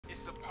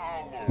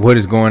What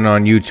is going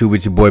on YouTube?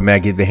 It's your boy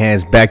Matt Get the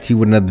Hands back to you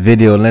with another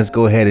video. Let's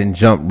go ahead and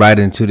jump right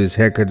into this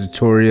haircut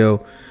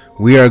tutorial.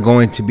 We are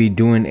going to be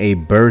doing a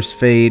burst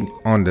fade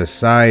on the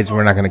sides.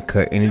 We're not going to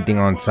cut anything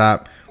on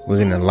top. We're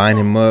going to line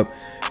him up.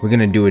 We're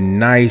going to do a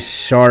nice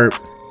sharp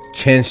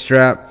chin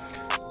strap,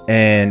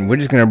 and we're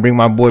just going to bring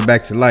my boy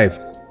back to life.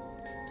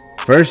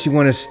 First, you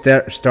want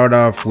to start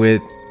off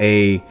with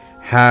a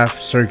half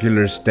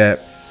circular step,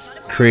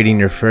 creating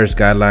your first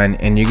guideline,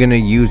 and you're going to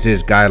use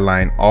this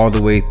guideline all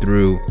the way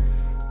through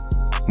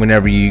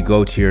whenever you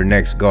go to your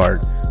next guard.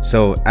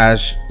 So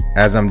as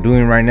I'm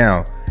doing right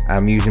now,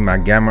 I'm using my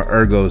Gamma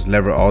Ergos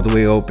lever all the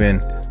way open,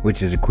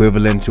 which is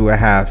equivalent to a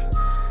half,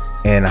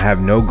 and I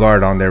have no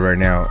guard on there right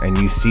now, and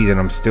you see that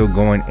I'm still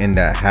going in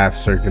that half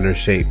circular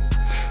shape.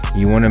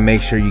 You want to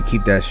make sure you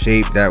keep that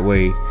shape, that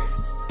way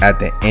at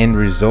the end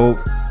result,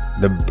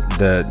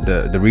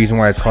 the reason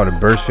why it's called a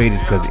burst fade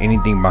is because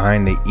anything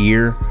behind the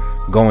ear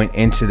going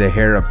into the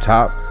hair up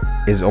top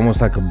is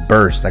almost like a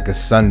burst, like a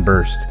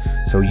sunburst.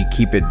 So you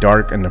keep it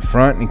dark in the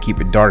front and keep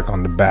it dark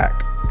on the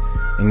back,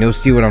 and you'll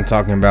see what I'm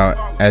talking about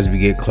as we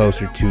get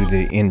closer to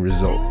the end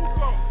result.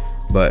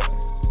 But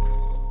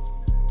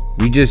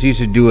we just used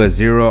to do a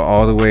zero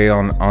all the way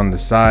on the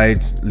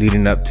sides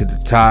leading up to the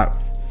top,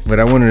 but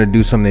I wanted to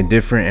do something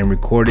different and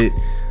record it.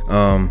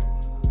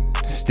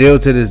 Still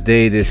to this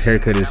day, this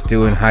haircut is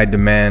still in high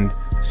demand,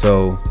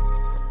 so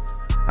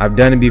I've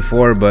done it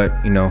before, but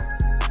you know,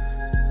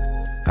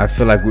 I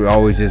feel like we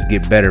always just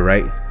get better,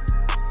 right,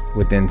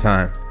 within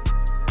time.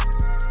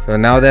 So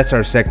now that's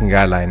our second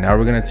guideline. Now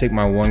we're gonna take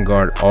my one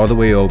guard all the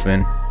way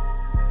open,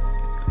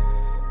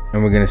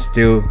 and we're gonna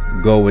still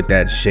go with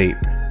that shape.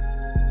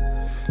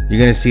 You're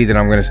gonna see that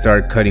I'm gonna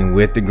start cutting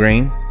with the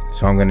grain,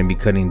 so I'm gonna be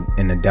cutting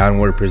in a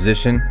downward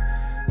position.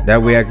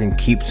 That way I can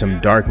keep some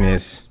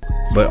darkness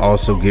but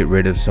also get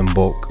rid of some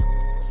bulk.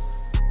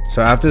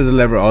 So after the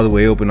lever all the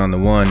way open on the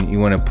one, you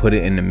want to put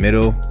it in the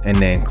middle and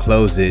then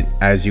close it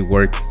as you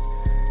work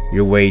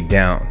your way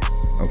down.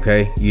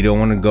 Okay, you don't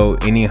want to go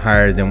any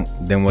higher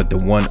than what the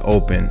one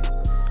open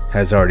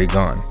has already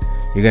gone.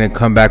 You're going to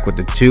come back with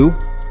the two,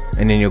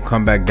 and then you'll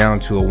come back down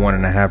to a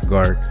 1.5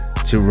 guard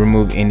to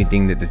remove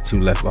anything that the two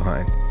left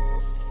behind.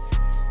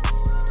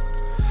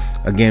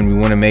 Again, we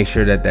want to make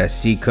sure that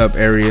C cup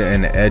area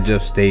and the edge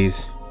up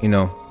stays, you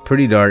know,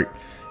 pretty dark.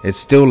 It's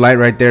still light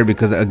right there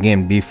because,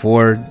 again,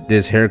 before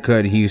this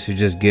haircut he used to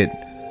just get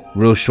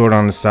real short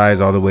on the sides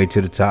all the way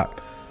to the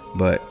top,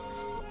 but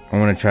I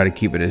want to try to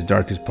keep it as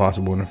dark as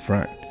possible in the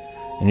front.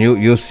 And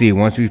you'll see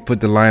once we put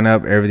the line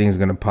up, everything's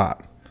gonna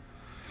pop.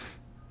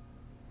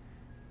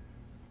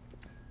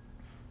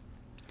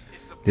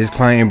 This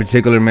client in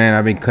particular, man,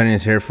 I've been cutting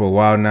his hair for a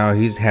while now.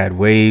 He's had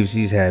waves,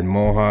 he's had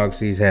mohawks,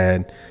 he's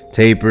had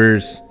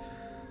tapers.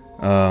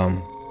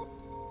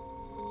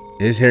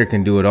 His hair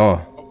can do it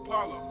all.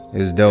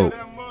 It's dope.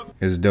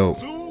 It's dope.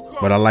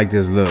 But I like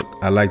this look.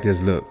 I like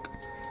this look.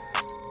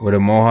 With a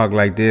mohawk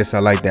like this, I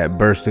like that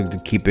burst look to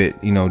keep it,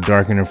 you know,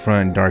 dark in the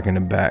front, dark in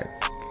the back.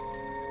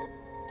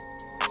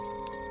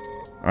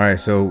 Alright,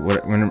 so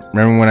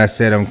remember when I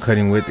said I'm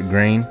cutting with the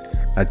grain?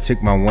 I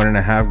took my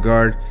 1.5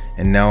 guard,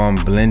 and now I'm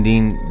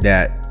blending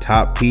that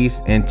top piece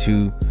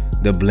into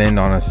the blend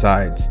on the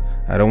sides.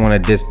 I don't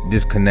want to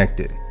disconnect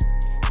it.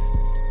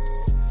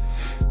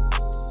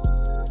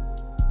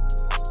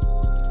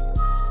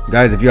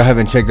 Guys, if y'all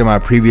haven't checked out my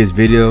previous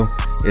video,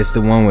 it's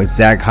the one with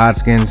Zach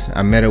Hoskins.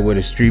 I met up with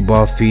a street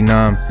ball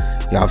phenom.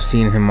 Y'all have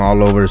seen him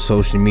all over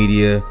social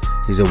media.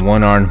 He's a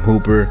one-arm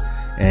hooper,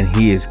 and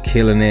he is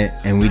killing it.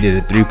 And we did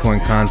a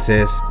 3-point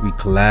contest. We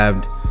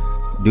collabed.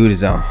 Dude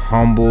is a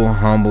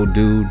humble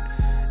dude,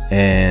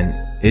 and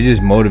it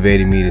just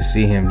motivated me to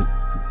see him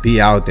be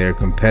out there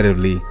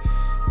competitively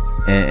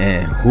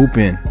and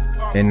hooping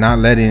and not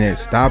letting it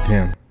stop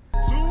him.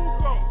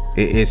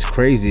 It's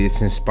crazy.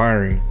 It's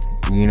inspiring.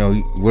 You know,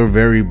 we're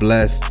very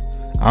blessed.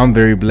 I'm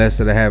very blessed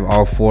that I have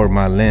all 4 of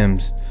my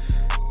limbs,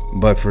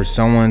 but for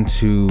someone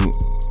to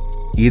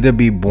either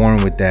be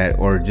born with that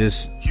or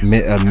just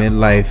a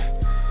midlife,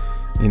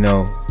 you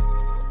know,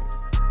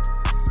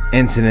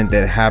 incident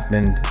that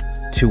happened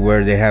to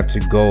where they have to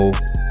go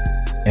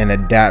and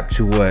adapt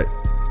to what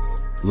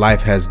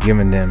life has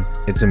given them,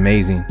 it's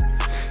amazing.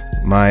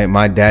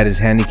 My dad is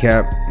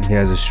handicapped. He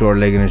has a short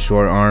leg and a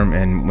short arm,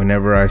 and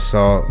whenever I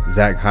saw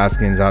Zach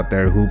Hoskins out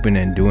there hooping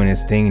and doing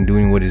his thing and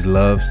doing what he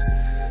loves,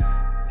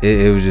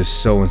 it was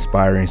just so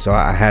inspiring. So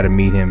I had to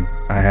meet him.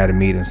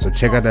 So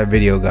check out that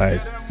video,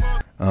 guys.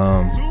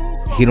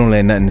 He don't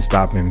let nothing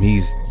stop him.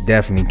 He's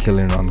definitely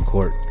killing it on the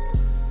court.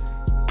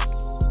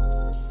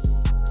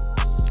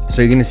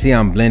 So you're gonna see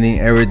I'm blending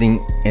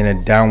everything in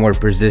a downward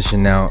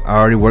position now. I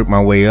already worked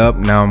my way up,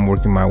 now I'm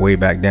working my way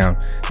back down.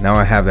 Now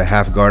I have the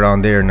half guard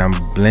on there, and I'm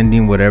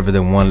blending whatever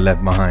the one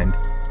left behind,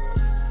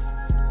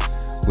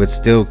 with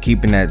still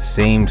keeping that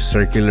same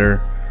circular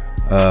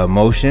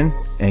motion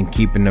and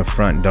keeping the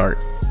front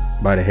dark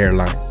by the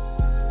hairline.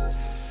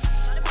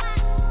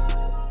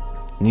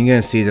 And you're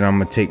gonna see that I'm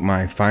gonna take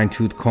my fine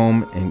tooth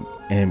comb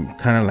and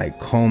kind of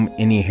like comb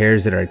any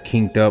hairs that are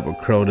kinked up or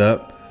curled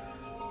up,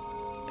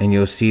 and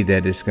you'll see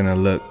that it's gonna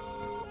look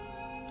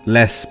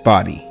less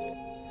spotty,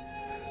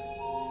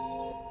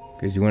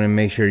 because you want to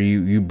make sure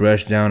you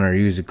brush down or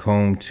use a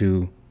comb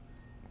to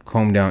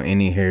comb down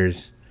any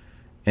hairs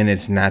in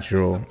its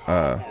natural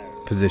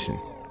position.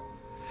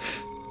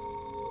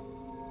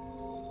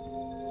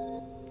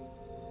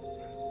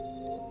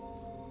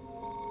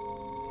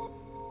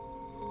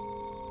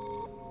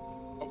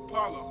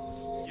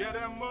 Apollo, yeah,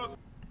 that mother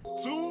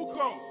too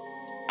cold.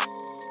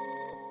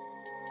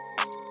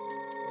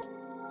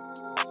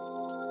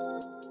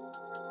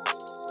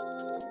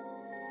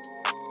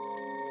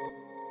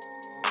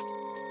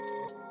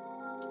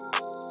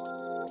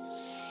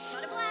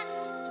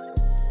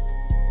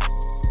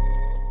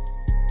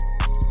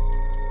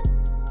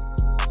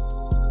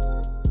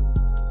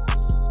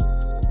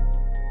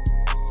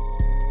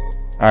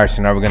 All right,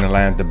 so now we're gonna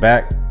line up the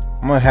back.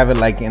 I'm gonna have it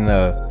like in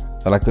a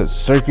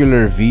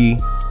circular V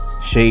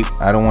shape.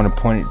 I don't want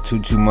to point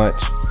it too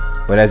much,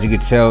 but as you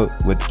can tell,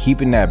 with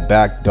keeping that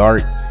back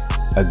dark,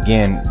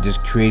 again,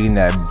 just creating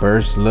that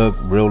burst look,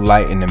 real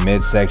light in the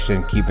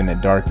midsection, keeping it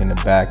dark in the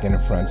back and the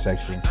front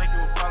section.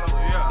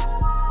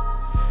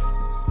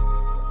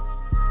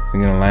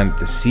 We're gonna line up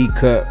the C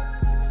cut,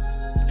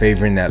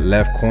 favoring that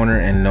left corner,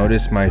 and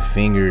notice my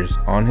fingers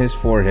on his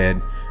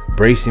forehead,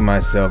 bracing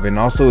myself. And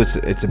also it's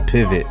a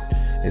pivot.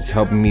 It's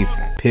helping me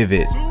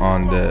pivot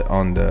on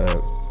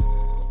the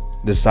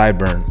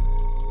sideburn.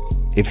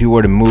 If you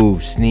were to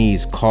move,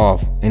 sneeze,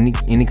 cough, any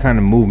kind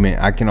of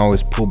movement, I can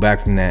always pull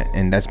back from that,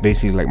 and that's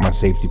basically like my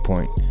safety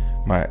point.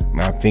 My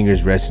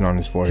fingers resting on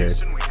his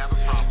forehead.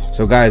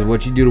 So guys,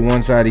 what you do to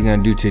one side, you're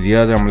gonna do to the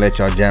other. I'm gonna let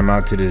y'all jam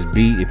out to this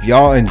beat. If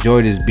y'all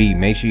enjoy this beat,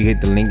 make sure you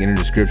hit the link in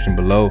the description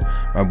below.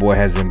 My boy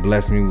has been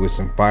blessing me with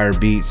some fire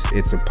beats.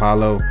 It's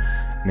Apollo,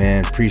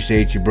 man.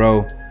 Appreciate you,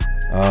 bro.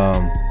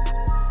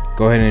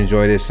 Go ahead and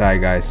enjoy this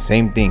side, guys.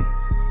 Same thing.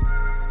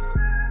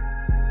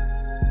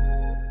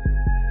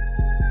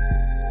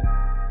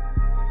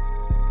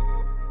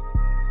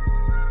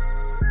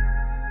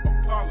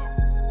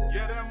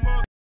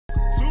 Apollo,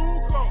 yeah, that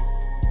mother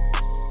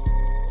too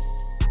cold.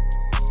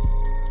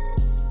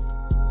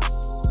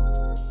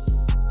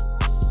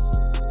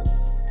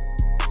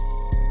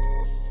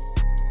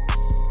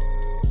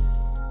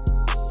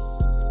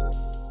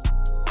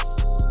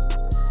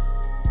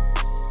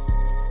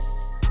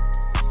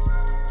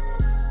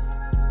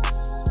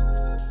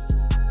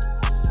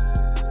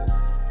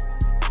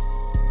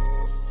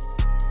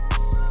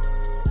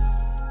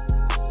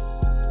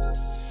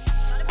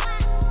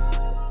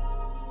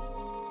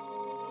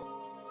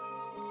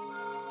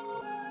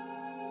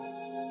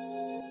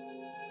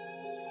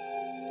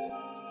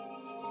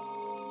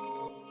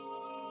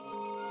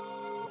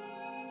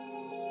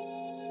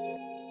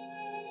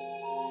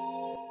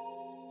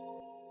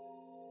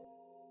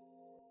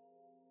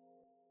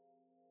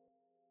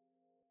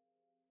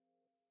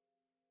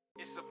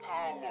 It's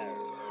Apollo.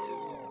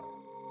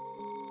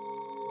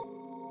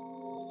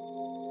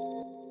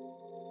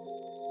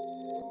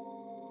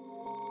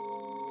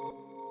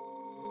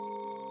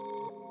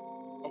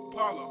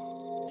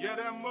 Apollo, yeah,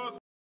 that mother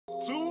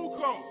too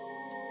cold.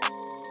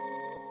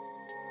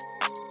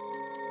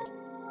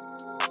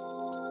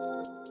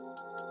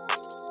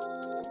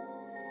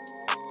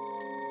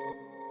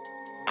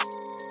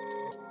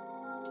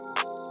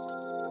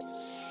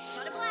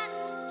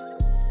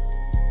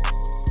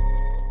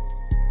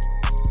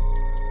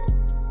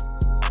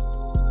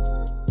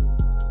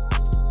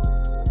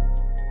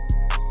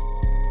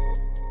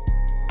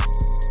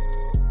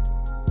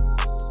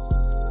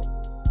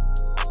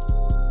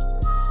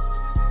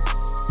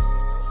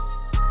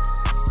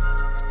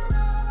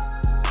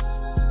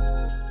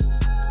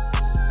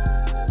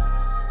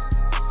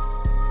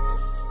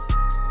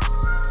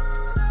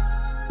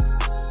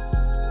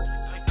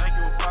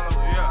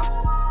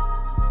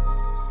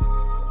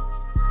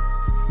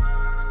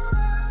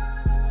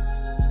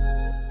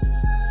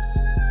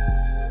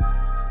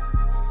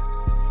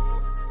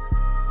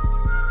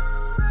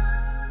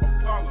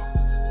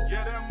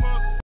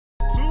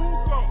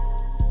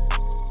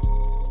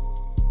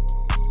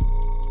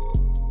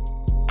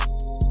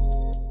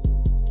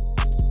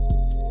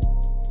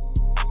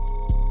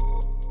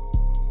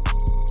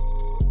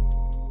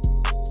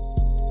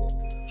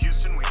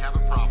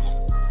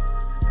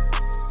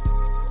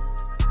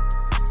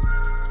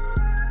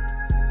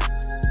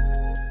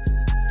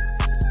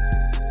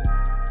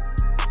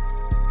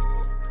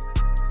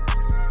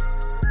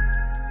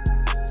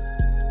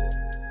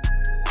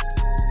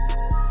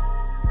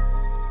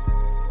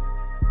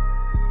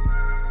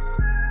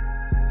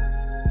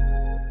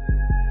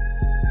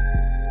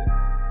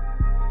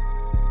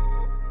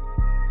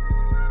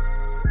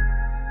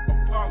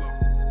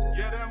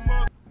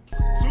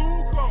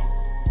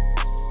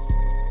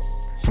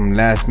 Some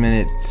last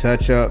minute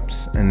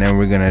touch-ups, and then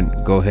we're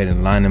gonna go ahead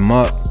and line them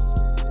up,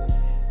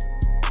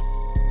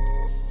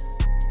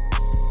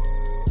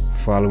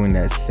 following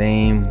that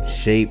same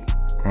shape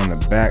on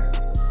the back.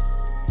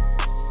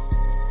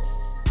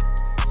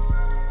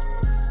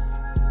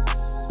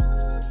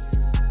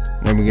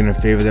 Then we're gonna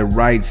favor the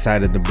right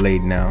side of the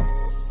blade now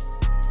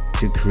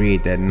to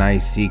create that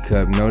nice C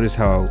cup. Notice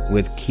how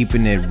with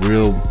keeping it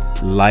real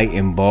light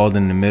and bald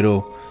in the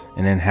middle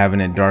and then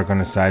having it dark on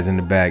the sides and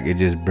the back, it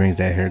just brings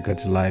that haircut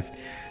to life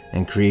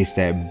and creates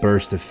that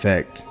burst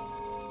effect.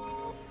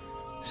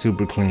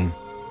 Super clean.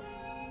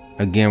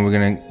 Again, we're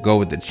gonna go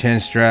with the chin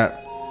strap.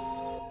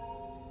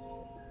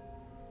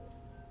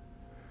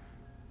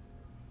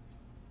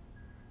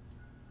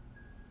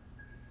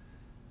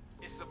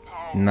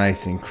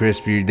 Nice and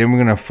crispy. Then we're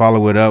gonna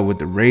follow it up with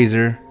the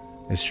razor,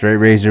 a straight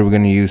razor. We're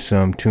gonna use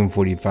some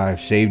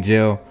 245 shave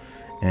gel,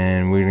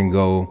 and we're gonna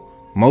go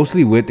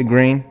mostly with the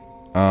grain.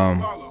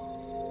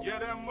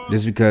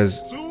 Just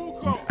because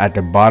at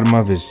the bottom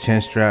of his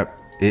chin strap,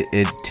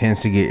 it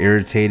tends to get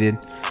irritated.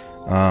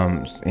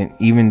 And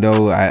even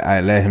though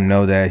I let him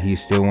know that he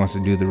still wants to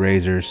do the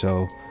razor,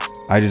 so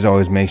I just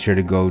always make sure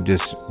to go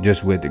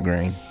just with the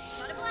grain.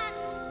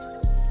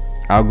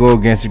 I'll go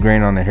against the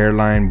grain on the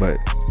hairline, but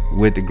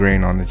with the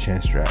grain on the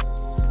chin strap.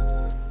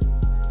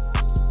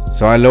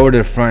 So I lowered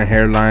the front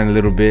hairline a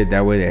little bit,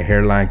 that way the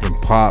hairline can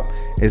pop.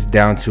 It's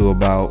down to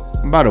about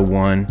a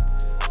 1.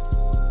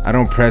 I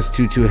don't press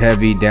too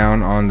heavy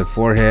down on the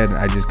forehead.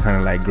 I just kind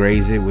of like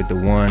graze it with the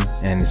 1,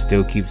 and it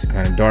still keeps it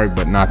kind of dark,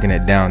 but knocking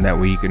it down, that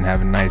way you can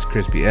have a nice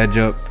crispy edge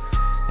up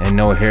and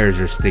no hairs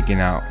are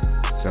sticking out.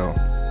 So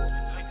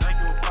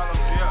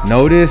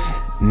notice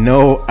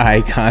no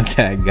eye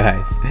contact,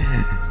 guys.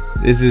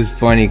 This is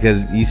funny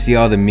because you see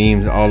all the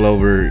memes all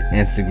over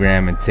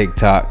Instagram and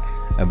TikTok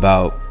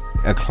about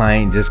a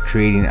client just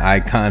creating eye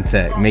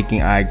contact,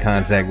 making eye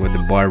contact with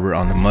the barber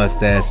on the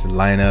mustache to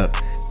line up.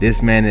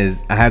 This man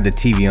is, I have the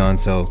TV on,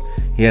 so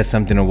he has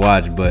something to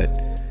watch, but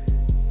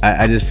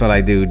I just felt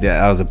like, dude,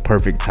 that was a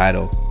perfect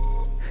title.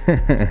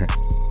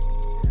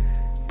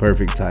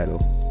 Perfect title.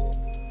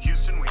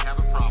 Houston, we have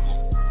a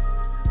problem.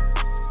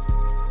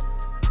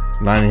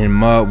 Lining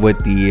him up with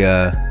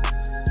the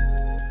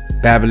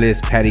Fabulous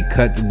Patty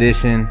Cut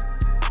edition.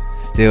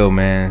 Still,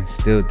 man,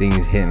 still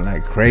things hitting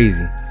like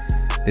crazy.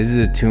 This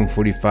is a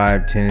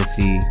 245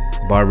 Tennessee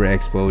Barber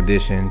Expo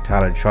edition.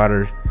 Tyler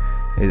Trotter,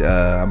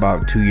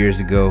 about 2 years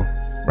ago,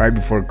 right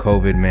before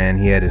COVID, man,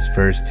 he had his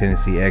first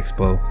Tennessee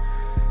Expo.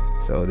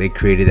 So they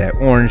created that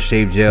orange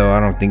shave gel. I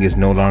don't think it's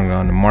no longer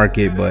on the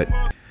market, but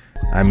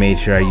I made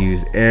sure I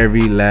used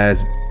every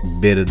last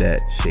bit of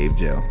that shave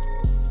gel.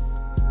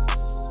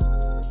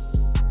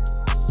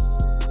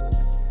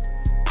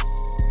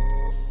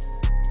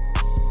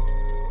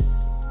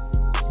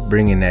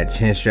 Bringing that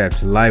chin strap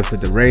to life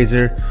with the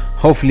razor.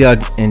 Hopefully y'all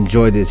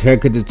enjoyed this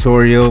haircut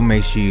tutorial.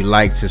 Make sure you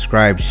like,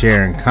 subscribe,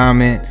 share, and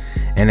comment.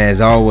 And as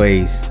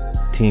always,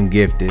 Team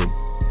Gifted,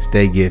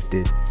 stay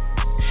gifted.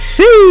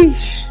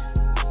 Sheesh.